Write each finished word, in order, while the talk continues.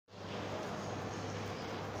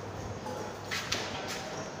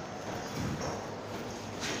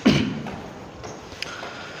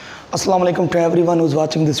Assalamu alaikum to everyone who's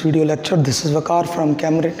watching this video lecture. This is Waqar from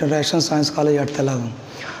Cambridge International Science College at Telangana.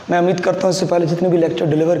 मैं उम्मीद करता हूँ इससे पहले जितने भी लेक्चर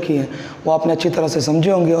डिलीवर किए हैं वो आपने अच्छी तरह से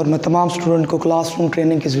समझे होंगे और मैं तमाम स्टूडेंट को क्लासरूम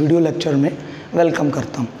ट्रेनिंग के इस वीडियो लेक्चर में वेलकम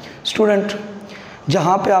करता हूँ। स्टूडेंट,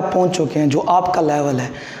 जहाँ पे आप पहुँच चुके हैं, जो आपका लेवल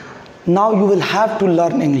है, now you will have to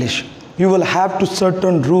learn English. You will have to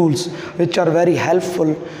certain rules which are very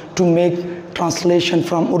helpful to make translation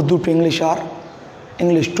from Urdu to English or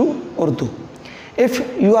English to Urdu.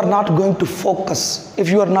 If you are not going to focus, if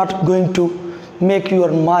you are not going to make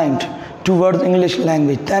your mind towards English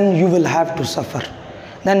language, then you will have to suffer.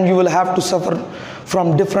 Then you will have to suffer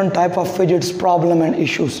from different type of fidgets, problem and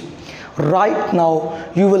issues. Right now,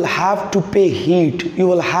 you will have to pay heed, you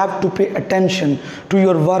will have to pay attention to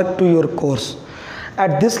your work, to your course.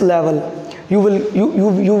 At this level, you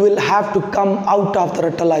will have to come out of the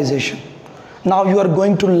ritualization. Now you are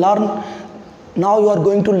going to learn. Now you are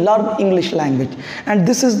going to learn English language, and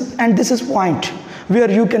this is point where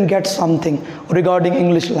you can get something regarding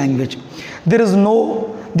English language. There is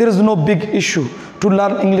no big issue to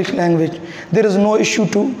learn English language. There is no issue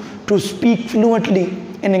to speak fluently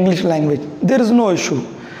in English language. There is no issue.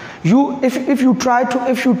 If you try to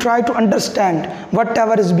understand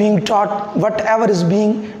whatever is being taught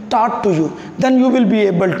to you, then you will be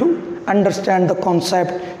able to understand the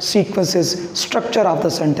concept, sequences, structure of the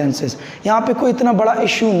sentences. यहाँ पे कोई इतना बड़ा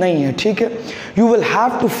issue नहीं है, ठीक है? You will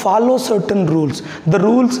have to follow certain rules. The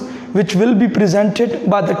rules which will be presented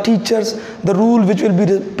by the teachers, the rule which will be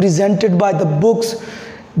presented by the books,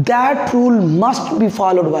 that rule must be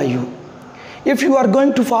followed by you. If you are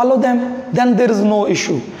going to follow them, then there is no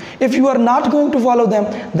issue. If you are not going to follow them,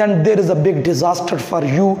 then there is a big disaster for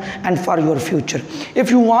you and for your future. If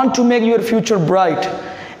you want to make your future bright,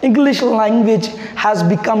 English language has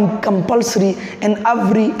become compulsory in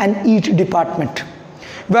every and each department.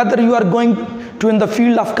 Whether you are going to in the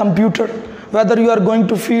field of computer, whether you are going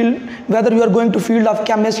to field of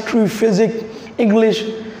chemistry, physics, English,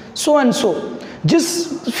 so and so. जिस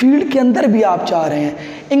field के अंदर भी आप चाह रहे हैं,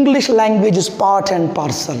 English language is part and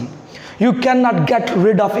parcel. You cannot get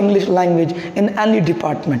rid of English language in any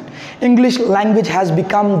department. English language has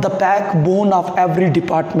become the backbone of every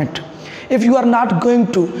department. If you are not going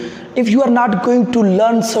to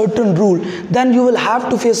learn certain rule, then you will have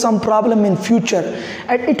to face some problem in future,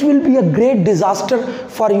 and it will be a great disaster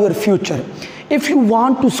for your future. If you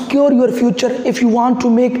want to secure your future, if you want to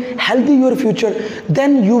make healthy your future,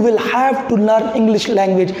 then you will have to learn English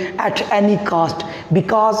language at any cost,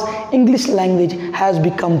 because English language has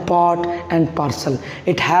become part and parcel.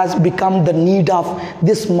 It has become the need of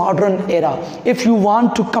this modern era. If you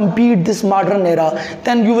want to compete this modern era,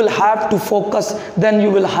 then you will have to focus, then you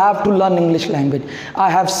will have to learn English language. I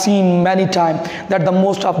have seen many times that the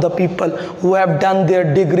most of the people who have done their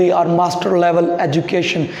degree or master level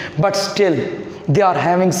education, but still they are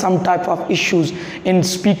having some type of issues in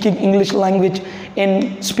speaking English language,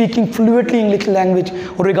 in speaking fluently English language,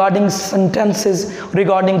 regarding sentences,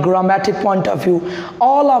 regarding grammatic point of view.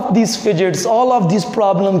 All of these fidgets, all of these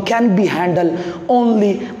problems can be handled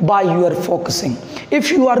only by your focusing.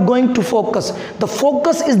 If you are going to focus, the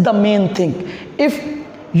focus is the main thing. If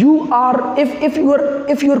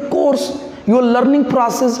your course, your learning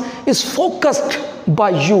process is focused by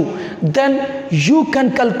you, then you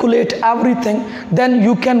can calculate everything, then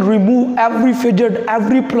you can remove every fidget,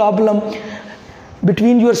 every problem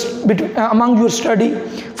among your study,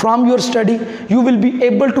 from your study. You will be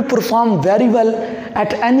able to perform very well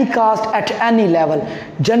at any cost, at any level.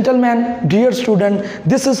 Gentlemen, dear student,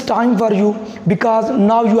 this is time for you, because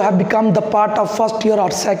now you have become the part of first year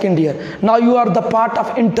or second year. Now you are the part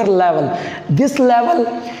of inter level. This level,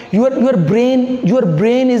 your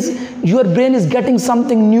brain is getting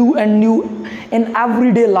something new and new in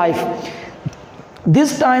everyday life.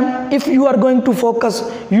 This time, if you are going to focus,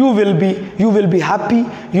 you will be happy,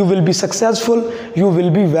 you will be successful, you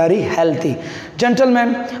will be very healthy.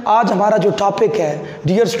 Gentlemen, आज हमारा जो topic है,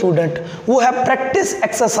 dear student, वो है practice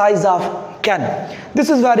exercise of can.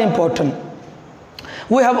 This is very important.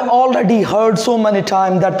 We have already heard so many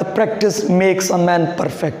times that the practice makes a man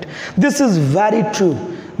perfect. This is very true.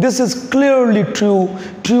 This is clearly true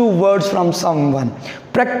words from someone.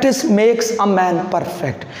 Practice makes a man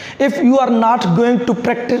perfect. If you are not going to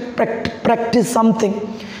practice something,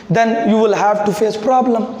 then you will have to face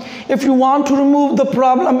problem. If you want to remove the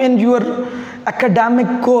problem in your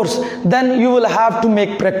academic course, then you will have to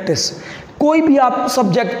make practice. कोई भी आप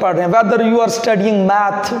subject पढ़ रहे हैं, whether you are studying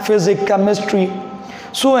math, physics, chemistry,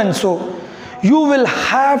 so and so, you will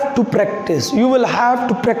have to practice. You will have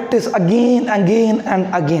to practice again and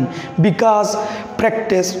again, because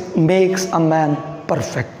practice makes a man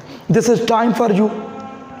perfect. This is time for you.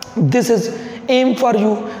 This is aim for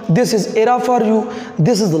you, this is era for you,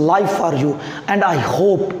 this is life for you, and I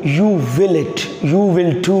hope you will it, you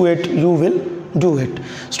will do it, you will do it.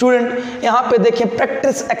 Student यहाँ पे देखें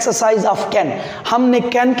practice exercise of can. हमने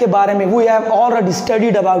can के बारे में we have already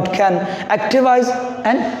studied about can, active voice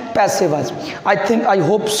and passive voice. I think I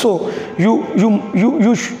hope so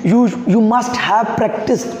you must have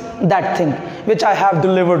practiced that thing which I have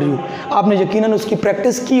delivered you. आपने यकीनन उसकी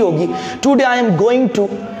practice की होगी. Today I am going to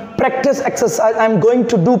practice exercise. I am going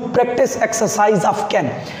to do practice exercise of can.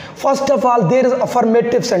 First of all, there is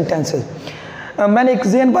affirmative sentences. मैंने एक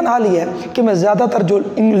ज़हन बना लिया है कि मैं ज़्यादातर जो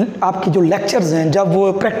आपकी जो लेक्चर्स हैं जब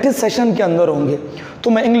वो प्रैक्टिस सेशन के अंदर होंगे तो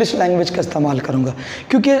मैं इंग्लिश लैंग्वेज का इस्तेमाल करूँगा,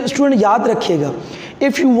 क्योंकि स्टूडेंट याद रखिएगा,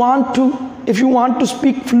 if you want to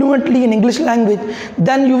speak fluently in English language,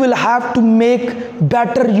 then you will have to make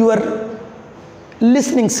better your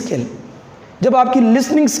listening skill. जब आपकी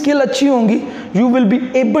लिसनिंग स्किल अच्छी होंगी you will be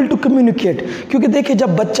able to communicate. क्योंकि देखिए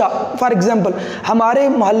जब बच्चा, फॉर एग्जांपल हमारे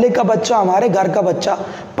मोहल्ले का बच्चा, हमारे घर का बच्चा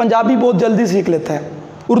पंजाबी बहुत जल्दी सीख लेता है,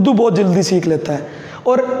 उर्दू बहुत जल्दी सीख लेता है,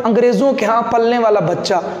 और अंग्रेज़ों के यहाँ पलने वाला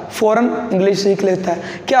बच्चा फ़ौरन इंग्लिश सीख लेता है.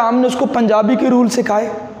 क्या हमने उसको पंजाबी के रूल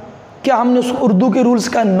सिखाए? क्या हमने उसको उर्दू के रूल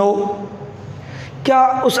सिखाए? नो.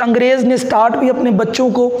 क्या उस अंग्रेज़ ने स्टार्ट भी अपने बच्चों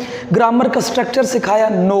को ग्रामर का स्ट्रक्चर सिखाया?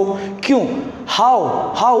 नो. क्यों?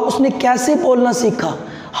 हाउ उसने कैसे बोलना सीखा?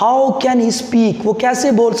 हाउ कैन ही स्पीक, वो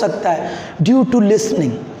कैसे बोल सकता है? Due to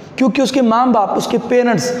listening. क्योंकि उसके माँ बाप, उसके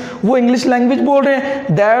पेरेंट्स वो इंग्लिश लैंग्वेज बोल रहे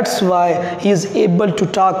हैं. That's why he is able to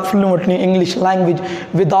talk fluently English language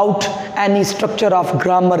without any structure of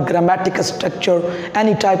grammar, grammatical structure,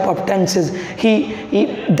 any type of tenses.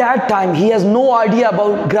 That time he has no idea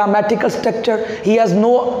about grammatical structure, he has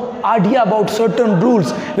no idea about certain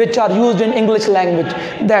rules which are used in English language.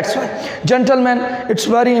 That's why, gentlemen, it's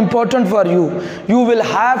very important for you. You will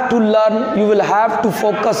have to learn, you will have to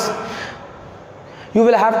focus. You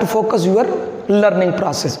will have to focus your learning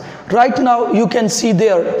process. Right now you can see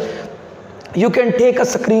there, you can take a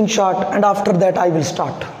screenshot, and after that I will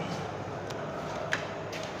start.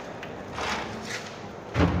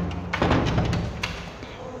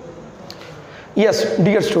 Yes,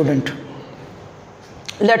 dear student,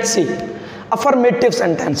 let's see affirmative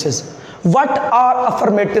sentences. What are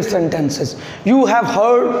affirmative sentences? You have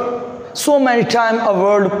heard so many times a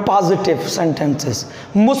word positive sentences.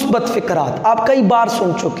 मुस्बत फ़िक्रात आप कई बार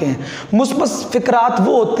सुन चुके हैं. मुस्बत फ़िक्रात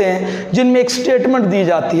वो होते हैं जिनमें एक स्टेटमेंट दी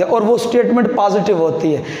जाती है और वो स्टेटमेंट पॉजिटिव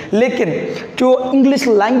होती है, लेकिन जो इंग्लिश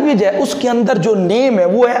लैंग्वेज है उसके अंदर जो नेम है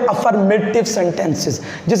वो है अफर्मेटिव सेंटेंसेस,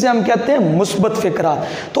 जिसे हम कहते हैं मुस्बत फ़िक्रात.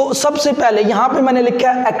 तो सबसे पहले यहाँ पे मैंने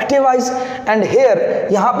लिखा है एक्टिव वॉइस, एंड हेयर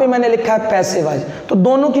यहाँ पे मैंने लिखा है पैसिव वॉइस. तो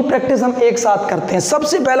दोनों की प्रैक्टिस हम एक साथ करते हैं.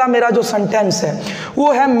 सबसे पहला मेरा जो सेंटेंस है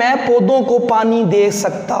वो है मैं पौधों को पानी दे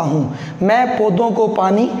सकता हूं. मैं पौधों को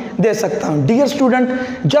पानी दे सकता हूं. डियर स्टूडेंट,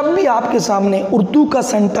 जब भी आपके सामने उर्दू का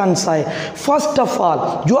सेंटेंस आए, फर्स्ट ऑफ ऑल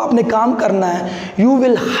जो आपने काम करना है, you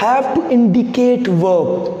will have to indicate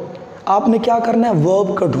verb. आपने क्या करना है?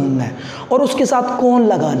 वर्ब का ढूंढना है और उसके साथ कौन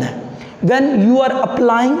लगाना है. When you are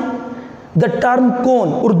applying the term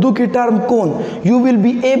कौन, उर्दू की टर्म कौन, you will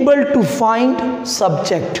be able to find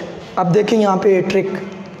subject. अब देखें यहाँ पे ट्रिक,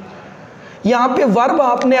 यहाँ पे वर्ब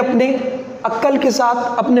आपने अपने अक्ल के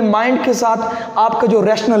साथ, अपने माइंड के साथ, आपका जो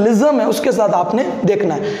रैशनलिज्म है उसके साथ आपने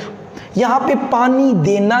देखना है. यहाँ पे पानी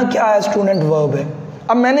देना क्या है स्टूडेंट? वर्ब है.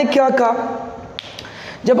 अब मैंने क्या कहा,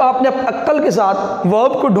 जब आपने अक्ल के साथ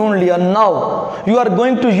वर्ब को ढूंढ लिया, now you are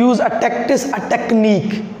going to use a tactics, a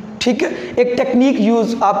technique. ठीक है, एक टेक्निक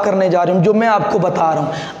यूज आप करने जा रहे हो जो मैं आपको बता रहा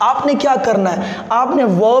हूं. आपने क्या करना है, आपने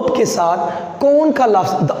वर्ब के साथ कौन का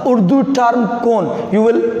लफ्ज, द उर्दू टर्म कौन, you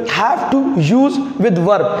will have to use with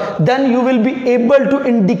verb, then you will be able to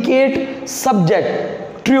indicate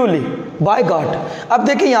subject truly bye God. अब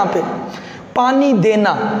देखिए यहाँ पे पानी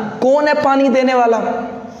देना, कौन है पानी देने वाला?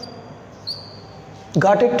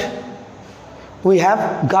 Got it, we have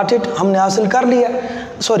got it, हमने हासिल कर लिया.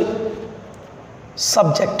 सॉरी,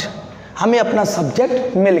 सब्जेक्ट, हमें अपना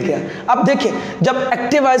सब्जेक्ट मिल गया. अब देखिए जब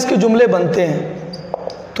एक्टिव वॉइस के जुमले बनते हैं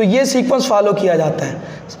तो ये सीक्वेंस फॉलो किया जाता है,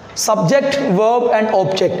 subject, verb and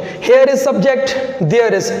object. Here is subject,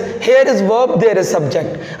 there is, here is verb, there is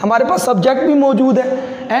subject. हमारे पास सब्जेक्ट भी मौजूद है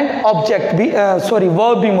एंड ऑब्जेक्ट भी,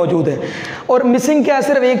 वर्ब भी मौजूद है, और मिसिंग क्या है?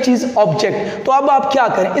 सिर्फ एक चीज़, ऑब्जेक्ट. तो अब आप क्या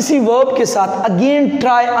करें, इसी वर्ब के साथ again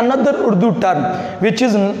try another Urdu term which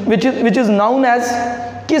is known as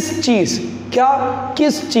किस चीज़. क्या?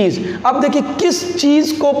 किस चीज़. अब देखिए किस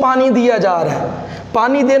चीज़ को पानी दिया जा रहा है,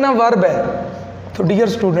 पानी देना वर्ब है, तो डियर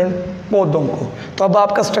स्टूडेंट पौधों को. तो अब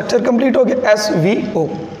आपका स्ट्रक्चर कंप्लीट हो गया, SVO.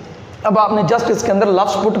 अब आपने जस्ट इसके अंदर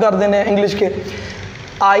लफ्ज पुट कर देने हैं इंग्लिश के,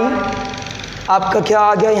 आई आपका क्या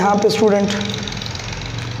आ गया यहाँ पे स्टूडेंट?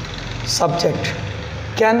 सब्जेक्ट।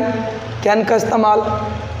 कैन, कैन का इस्तेमाल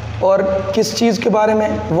और किस चीज़ के बारे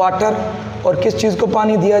में? वाटर। और किस चीज़ को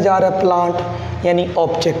पानी दिया जा रहा है? प्लांट, यानी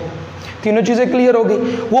ऑब्जेक्ट। तीनों चीज़ें क्लियर हो गई।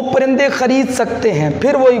 वो परिंदे खरीद सकते हैं।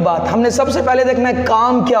 फिर वही बात, हमने सबसे पहले देखना है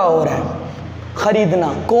काम क्या हो रहा है?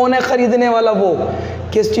 खरीदना। कौन है खरीदने वाला? वो।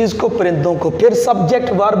 किस चीज़ को? परिंदों को। फिर सब्जेक्ट,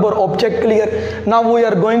 वर्ब और object clear. Now we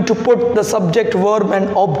are going to put the subject, verb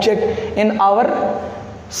and object in our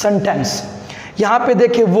sentence. यहाँ पे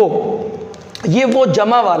देखिए वो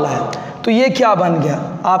जमा वाला है, तो ये क्या बन गया?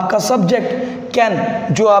 आपका सब्जेक्ट कैन,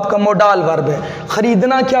 जो आपका मोडाल वर्ब है।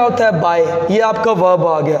 खरीदना क्या होता है? बाय, ये आपका वर्ब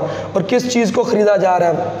आ गया। और किस चीज़ को खरीदा जा रहा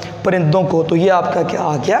है? परिंदों को, तो ये आपका क्या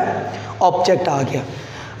आ गया? ऑब्जेक्ट आ गया।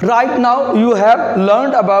 Right now you have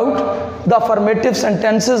learned about the affirmative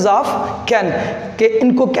sentences of can, कि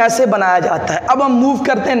इनको कैसे बनाया जाता है। अब हम मूव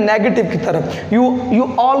करते हैं नेगेटिव की तरफ। You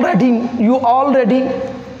already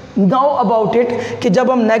now about it, कि जब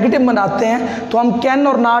हम नेगेटिव बनाते हैं तो हम कैन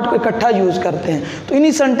और नॉट को इकट्ठा यूज़ करते हैं, तो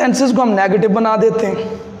इन्हीं सेंटेंसेस को हम नेगेटिव बना देते हैं।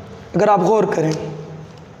 अगर आप गौर करें,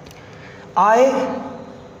 आई,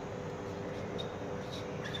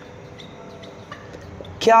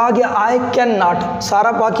 क्या आ गया? आई कैन नॉट,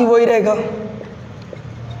 सारा बाकी वही रहेगा।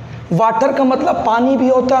 वाटर का मतलब पानी भी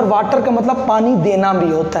होता है और वाटर का मतलब पानी देना भी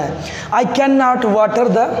होता है। I can not water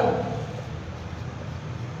the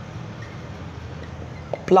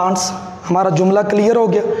plants. हमारा जुमला क्लियर हो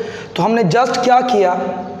गया। तो हमने जस्ट क्या किया?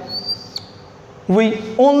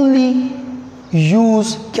 वी ओनली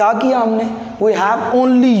यूज, क्या किया हमने? We have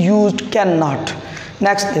only used can not.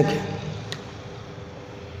 Next देखिए,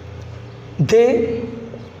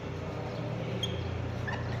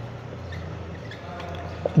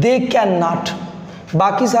 दे कैन नॉट,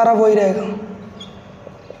 बाकी सारा वही रहेगा।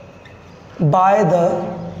 बाय द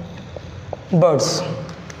बर्ड्स,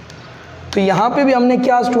 तो यहां पे भी हमने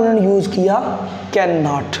क्या स्टूडेंट यूज किया? Can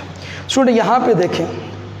not. स्टूडेंट यहां पे देखें,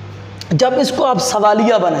 जब इसको आप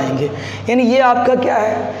सवालिया बनाएंगे, यानी ये आपका क्या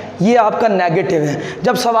है? ये आपका नेगेटिव है।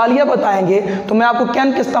 जब सवालिया बताएंगे तो मैं आपको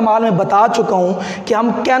कैन के इस्तेमाल में बता चुका हूं कि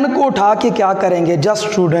हम कैन को उठा के क्या करेंगे? जस्ट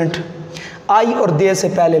स्टूडेंट आई और दे से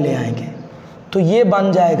पहले ले आएंगे, तो ये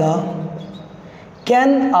बन जाएगा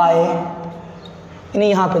कैन आई, यानी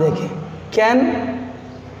यहां पे देखिए can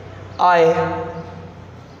I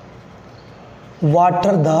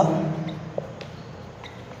water the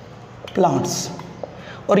plants.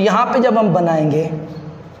 और यहां पे जब हम बनाएंगे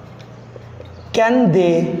can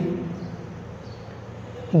they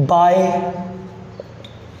by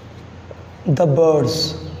the birds,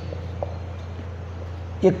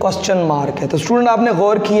 ये क्वेश्चन मार्क है। तो स्टूडेंट आपने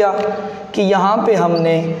गौर किया कि यहां पे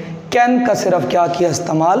हमने कैन का सिर्फ क्या किया?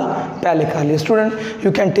 इस्तेमाल पहले कर लिया। Student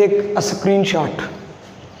you can take a screenshot.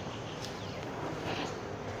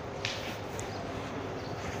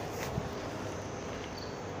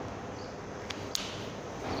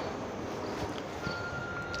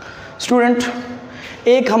 Student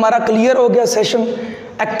एक हमारा क्लियर हो गया सेशन,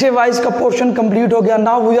 एक्टिव वाइज का पोर्शन कंप्लीट हो गया।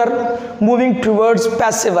 Now we are moving towards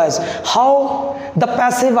passive wise, how the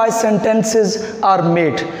passive wise sentences are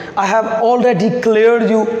made. I have already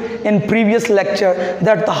cleared you in previous lecture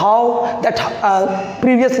that how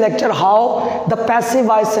the passive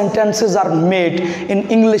voice sentences are made in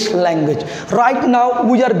English language. Right now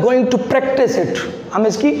we are going to practice it. हम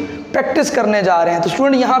इसकी practice करने जा रहे हैं। तो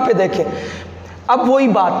student यहाँ पे देखें, अब वही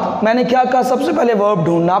बात मैंने क्या कहा? सबसे पहले वर्ब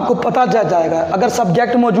ढूंढना, आपको पता चल जाएगा। अगर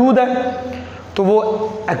सब्जेक्ट मौजूद है तो वो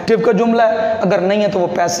एक्टिव का जुमला है, अगर नहीं है तो वो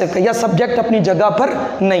पैसिव का, या सब्जेक्ट अपनी जगह पर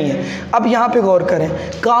नहीं है। अब यहाँ पे गौर करें,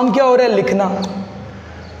 काम क्या हो रहा है? लिखना।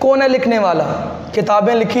 कौन है लिखने वाला?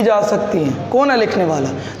 किताबें लिखी जा सकती हैं। कौन है लिखने वाला?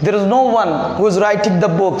 There is no one who is writing the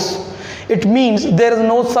books. It means there is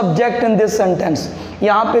know subject in this sentence.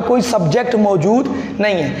 यहाँ पे कोई सब्जेक्ट मौजूद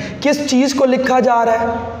नहीं है। किस चीज़ को लिखा जा रहा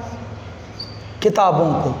है?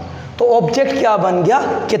 किताबों को। तो ऑब्जेक्ट क्या बन गया?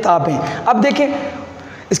 किताबें। अब देखें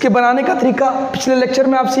इसके बनाने का तरीका पिछले लेक्चर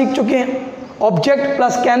में आप सीख चुके हैं। Object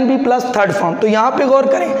plus can be plus third form. तो यहाँ पे गौर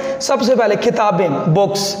करें, सबसे पहले किताबें,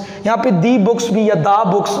 बुक्स। यहाँ पे दी बुक्स भी या दा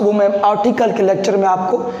बुक्स, वो मैं आर्टिकल के लेक्चर में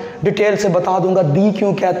आपको डिटेल से बता दूंगा। दी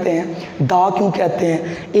क्यों कहते हैं, दा क्यों कहते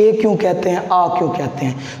हैं, ए क्यों कहते हैं, आ क्यों कहते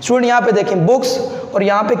हैं। स्टूडेंट यहाँ पे देखें बुक्स, और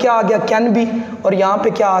यहाँ पे क्या आ गया? कैन बी, और यहाँ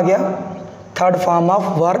पे क्या आ गया? थर्ड फॉर्म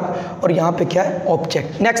ऑफ वर्ब, और यहाँ पे क्या है?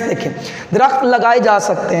 ऑब्जेक्ट। नेक्स्ट देखिए, दरख्त लगाए जा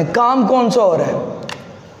सकते हैं। काम कौन सा हो रहा है?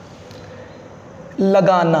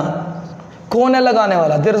 लगाना। कौन है लगाने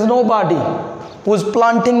वाला? There is nobody who is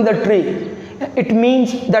planting the tree. It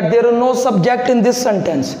means that there is know subject in this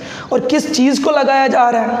sentence. और किस चीज को लगाया जा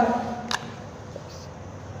रहा है?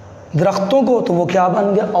 दरख्तों को, तो वो क्या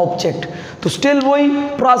बन गया? ऑब्जेक्ट। तो स्टिल वही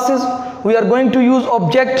process, we are going to use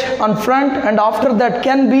object on front end after that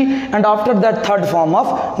can be and after that third form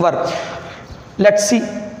of verb. Let's see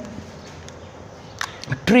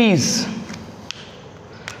trees.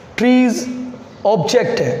 Trees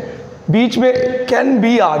object है, बीच में कैन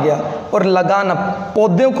बी आ गया, और लगाना,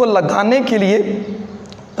 पौधों को लगाने के लिए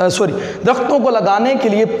दरख्तों को लगाने के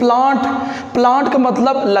लिए प्लांट। प्लांट का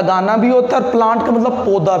मतलब लगाना भी होता है और प्लांट का मतलब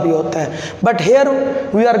पौधा भी होता है। But here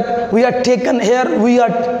we are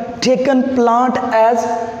taken plant as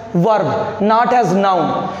verb, not as noun.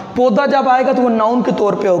 पौधा जब आएगा तो वो नाउन के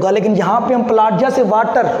तौर पे होगा, लेकिन यहाँ पे हम प्लांट, जैसे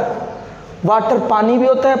वाटर पानी भी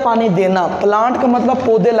होता है, पानी देना। प्लांट का मतलब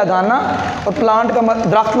पौधे लगाना, और प्लांट का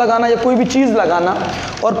दरख्त लगाना या कोई भी चीज़ लगाना,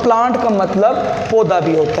 और प्लांट का मतलब पौधा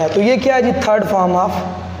भी होता है। तो ये क्या है जी? Third form of.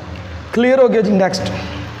 क्लियर हो गया जी? नेक्स्ट,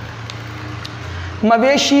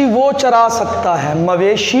 मवेशी वो चरा सकता है।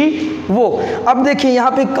 मवेशी वो। अब देखिए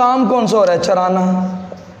यहाँ पे काम कौन सा हो रहा है? चराना।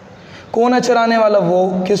 कौन है चराने वाला?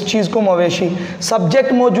 वो। किस चीज़ को? मवेशी।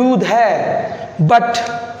 सब्जेक्ट मौजूद है, but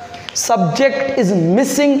subject is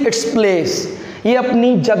missing its place. ये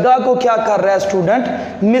अपनी जगह को क्या कर रहा है स्टूडेंट?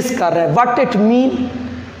 मिस कर रहा है। व्हाट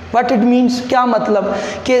इट मीन्स, क्या मतलब?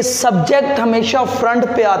 कि सब्जेक्ट हमेशा फ्रंट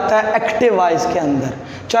पे आता है एक्टिव वॉइस के अंदर,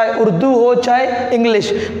 चाहे उर्दू हो चाहे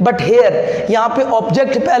इंग्लिश। बट हेयर, यहाँ पे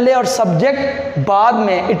ऑब्जेक्ट पहले और सब्जेक्ट बाद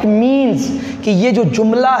में। इट मीन्स कि ये जो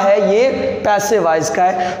जुमला है ये पैसिव वॉइस का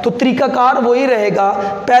है। तो तरीकाकार वही रहेगा,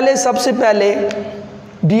 पहले सबसे पहले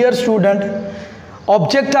डियर स्टूडेंट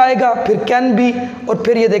ऑब्जेक्ट आएगा, फिर कैन बी, और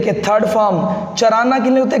फिर ये देखें थर्ड फॉर्म। चराना के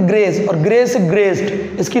लिए होता है ग्रेज, और ग्रेज से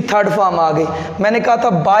ग्रेज्ड, इसकी थर्ड फॉर्म आ गई। मैंने कहा था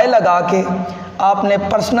बाय लगा के आपने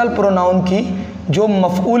पर्सनल प्रोनाउन की जो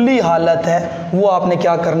मफऊली हालत है वो आपने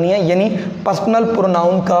क्या करनी है, यानी पर्सनल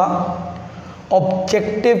प्रोनाउन का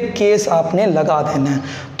ऑब्जेक्टिव केस आपने लगा देना है।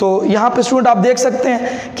 तो यहाँ पे स्टूडेंट आप देख सकते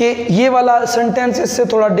हैं कि ये वाला सेंटेंस इससे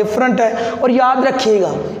थोड़ा डिफरेंट है। और याद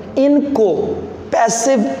रखिएगा, इनको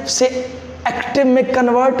पैसिव से एक्टिव में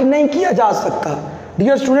कन्वर्ट नहीं किया जा सकता।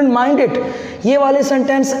 डियर स्टूडेंट माइंड इट, ये वाले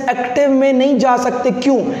सेंटेंस एक्टिव में नहीं जा सकते।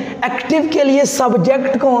 क्यों? एक्टिव के लिए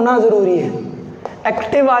सब्जेक्ट का होना जरूरी है,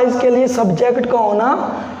 एक्टिव वॉइस के लिए सब्जेक्ट का होना।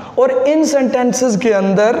 और इन सेंटेंसेस के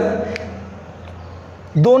अंदर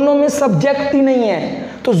दोनों में सब्जेक्ट ही नहीं है,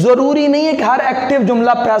 तो जरूरी नहीं है कि हर एक्टिव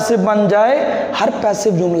जुमला पैसिव बन जाए, हर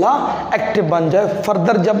पैसिव जुमला एक्टिव बन जाए।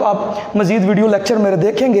 फर्दर जब आप मजीद वीडियो लेक्चर मेरे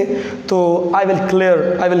देखेंगे तो I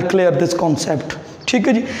will clear this concept. ठीक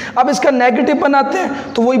है जी। अब इसका नेगेटिव बनाते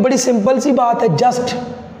हैं, तो वही बड़ी सिंपल सी बात है, just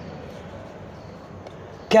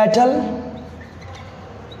cattle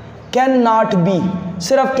can not be,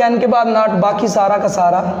 सिर्फ कैन के बाद नॉट, बाकी सारा का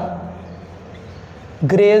सारा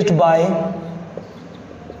ग्रेज्ड बाय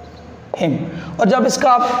हिम। और जब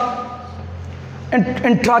इसका आप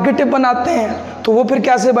इंट्रोगेटिव बनाते हैं तो वो फिर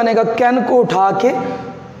कैसे बनेगा? कैन को उठा के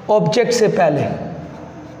ऑब्जेक्ट से पहले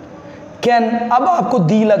कैन, अब आपको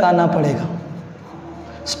दी लगाना पड़ेगा।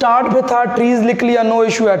 स्टार्ट पे था ट्रीज लिख लिया, no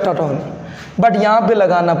issue at all, but यहाँ पे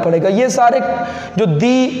लगाना पड़ेगा। ये सारे जो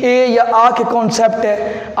दी, ए या आ के कॉन्सेप्ट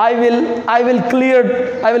है, I will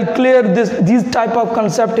clear this type of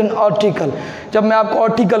concept in article, जब मैं आपको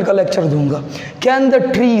आर्टिकल का लेक्चर दूंगा। कैन द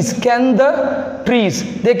ट्रीज,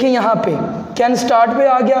 देखिए यहाँ पे कैन स्टार्ट पे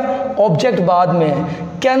आ गया, ऑब्जेक्ट बाद में है।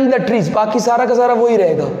 कैन द ट्रीज, बाकी सारा का सारा वही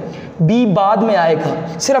रहेगा, बी बाद में आएगा,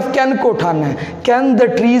 सिर्फ कैन को उठाना है। Can the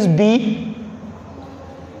trees B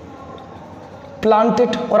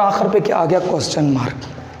planted, और आखिर पे क्या आ गया? Question mark.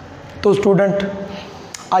 तो student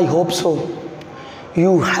I hope so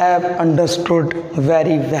you have understood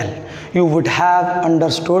very well, you would have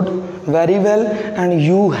understood very well and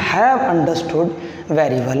you have understood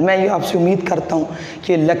very well। मैं ये आपसे उम्मीद करता हूँ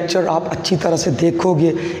कि लेक्चर आप अच्छी तरह से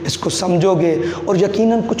देखोगे, इसको समझोगे, और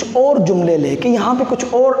यकीनन कुछ और जुमले ले कि यहाँ पे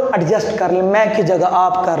कुछ और एडजस्ट कर लें, मैं की जगह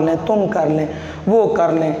आप कर लें, तुम कर लें, वो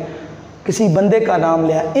कर लें, किसी बंदे का नाम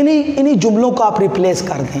ले आए, इन्हीं जुमलों को आप रिप्लेस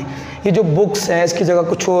कर दें। ये जो बुक्स हैं इसकी जगह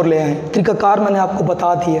कुछ और ले आएँ। तरीकाकार मैंने आपको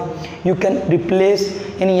बता दिए। यू कैन रिप्लेस,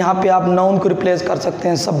 यानी यहाँ पे आप नाउन को रिप्लेस कर सकते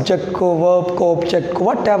हैं, सब्जेक्ट को, वर्ब को, ऑब्जेक्ट को,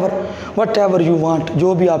 वट एवर यू वांट,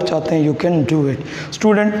 जो भी आप चाहते हैं you can do it.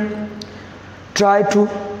 Student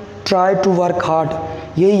try to work hard,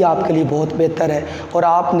 यही आपके लिए बहुत बेहतर है। और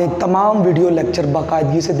आपने तमाम वीडियो लेक्चर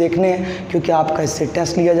बाकायदगी से देखने हैं, क्योंकि आपका इससे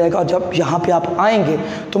टेस्ट लिया जाएगा। और जब यहाँ पे आप आएंगे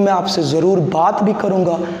तो मैं आपसे ज़रूर बात भी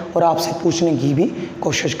करूँगा और आपसे पूछने की भी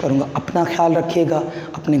कोशिश करूँगा। अपना ख्याल रखिएगा,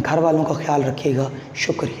 अपने घर वालों का ख्याल रखिएगा।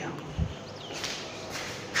 शुक्रिया।